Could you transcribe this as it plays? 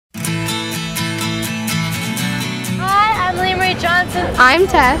Johnson. I'm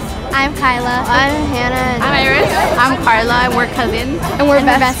Tess. I'm Kyla. I'm Hannah. I'm Iris. I'm Carla. We're cousins. And we're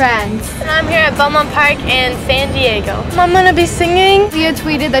best friends. And I'm here at Belmont Park in San Diego. I'm gonna be singing. Leah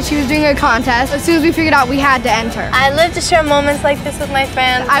tweeted that she was doing a contest. As soon as we figured out we had to enter. I live to share moments like this with my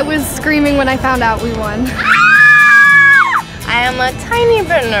fans. I was screaming when I found out we won. I am a tiny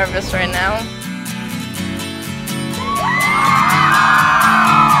bit nervous right now.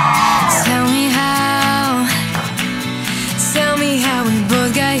 Tell me how we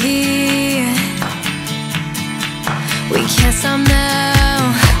both got here. We can't stop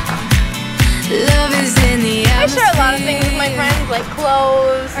now. Love is in the atmosphere. I share a lot of things with my friends, like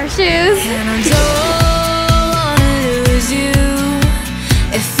clothes or shoes. And I don't wanna lose you.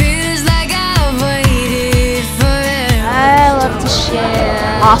 It feels like I've waited forever. I love to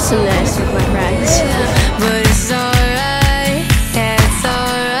share awesomeness with my friends. But it's alright, yeah, it's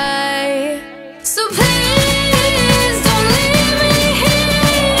alright. So please don't leave me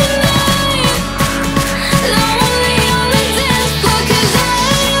here tonight, lonely on the dance floor, 'cause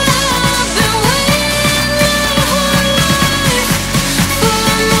I've been waiting my whole life for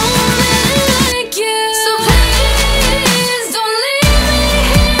a moment like you. So please don't leave me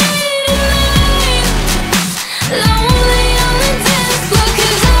here tonight, lonely on the dance floor,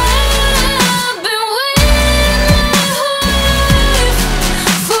 'cause I've been waiting my whole life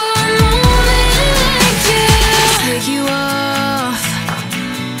for a moment like you. Take you off,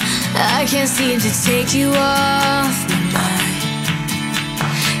 I can't seem to take you off my mind.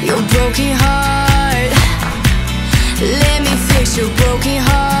 Your broken heart, let me fix your broken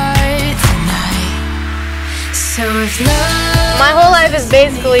heart tonight. So if love, My whole life is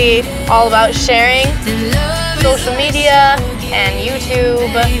basically all about sharing then love is social media and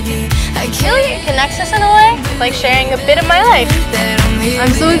YouTube. baby, I Really, it connects us in a way, like sharing a bit of my life. that I'm here.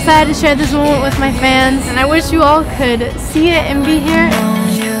 I'm so excited to share this moment with my fans, and I wish you all could see it and be here.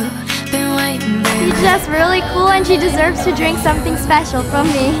 You've been waiting, baby. She's just really cool and she deserves to drink something special from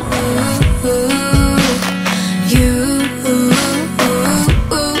me.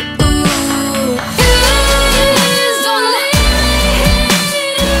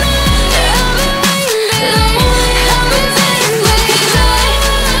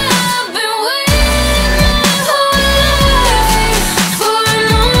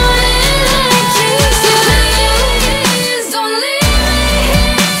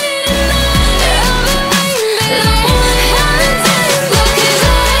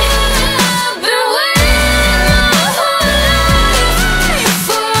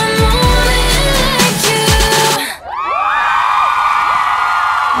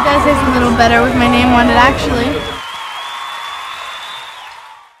 You guys taste a little better with my name on it, actually.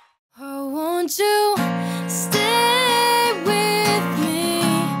 Oh, won't you stay with me?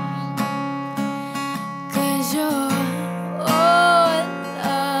 'Cause you're all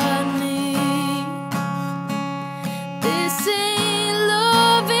I need. This ain't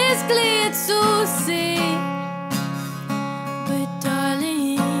love, it's clear to see.